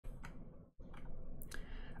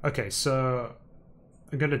Okay, so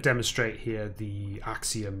I'm going to demonstrate here the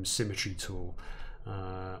Axiom Symmetry tool.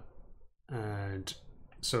 And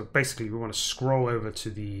so basically we want to scroll over to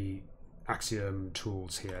the Axiom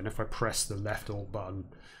tools here. And if I press the left Alt button,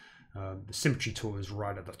 the Symmetry tool is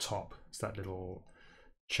right at the top. It's that little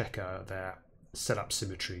checker there, set up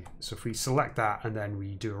symmetry. So if we select that and then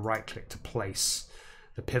we do a right click to place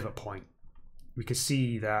the pivot point, we can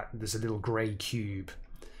see that there's a little gray cube.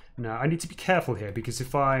 Now I need to be careful here because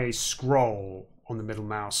if I scroll on the middle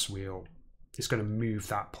mouse wheel, it's going to move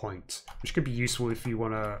that point, which could be useful if you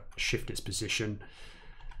want to shift its position,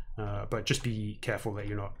 but just be careful that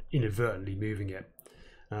you're not inadvertently moving it.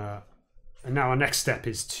 And now our next step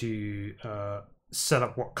is to set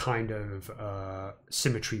up what kind of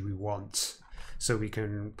symmetry we want. So we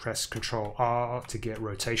can press Ctrl R to get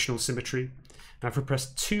rotational symmetry. Now if I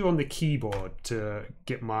press 2 on the keyboard to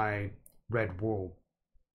get my red wool,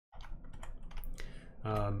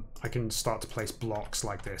 I can start to place blocks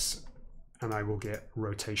like this, and I will get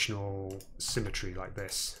rotational symmetry like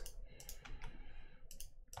this.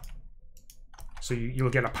 So you'll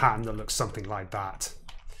get a pattern that looks something like that.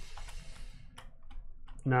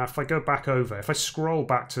 Now if I go back over, if I scroll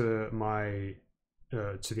back to my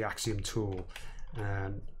to the Axiom tool,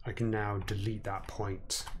 and I can now delete that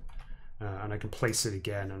point, and I can place it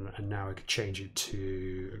again, and now I can change it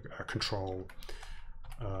to a Control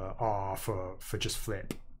R for just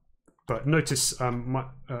flip. But notice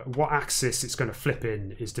what axis it's going to flip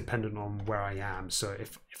in is dependent on where I am. So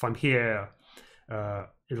if I'm here,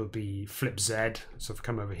 it'll be flip Z. So if I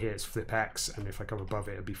come over here, it's flip X, and if I come above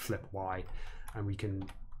it, it'll be flip Y. And we can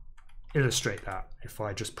illustrate that. If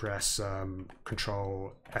I just press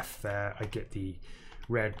Control F there, I get the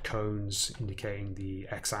red cones indicating the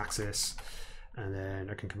X-axis, and then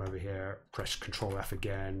I can come over here, press Control F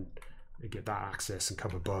again, I get that axis, and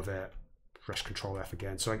come above it, press Control F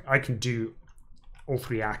again. So I can do all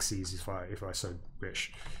 3 axes if I so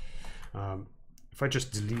wish. If I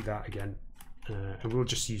just delete that again, and we'll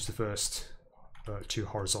just use the first 2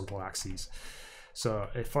 horizontal axes. So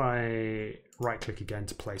if I right click again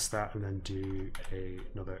to place that, and then do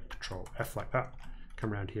another Control F like that,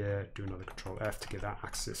 come around here, do another Control F to get that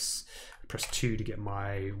axis, press 2 to get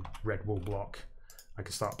my red wool block, I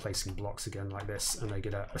can start placing blocks again like this, and I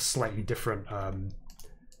get a slightly different kind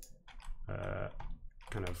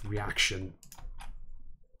of reaction.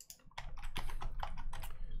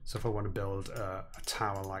 So if I want to build a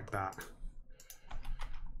tower like that,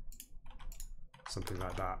 something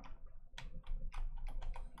like that,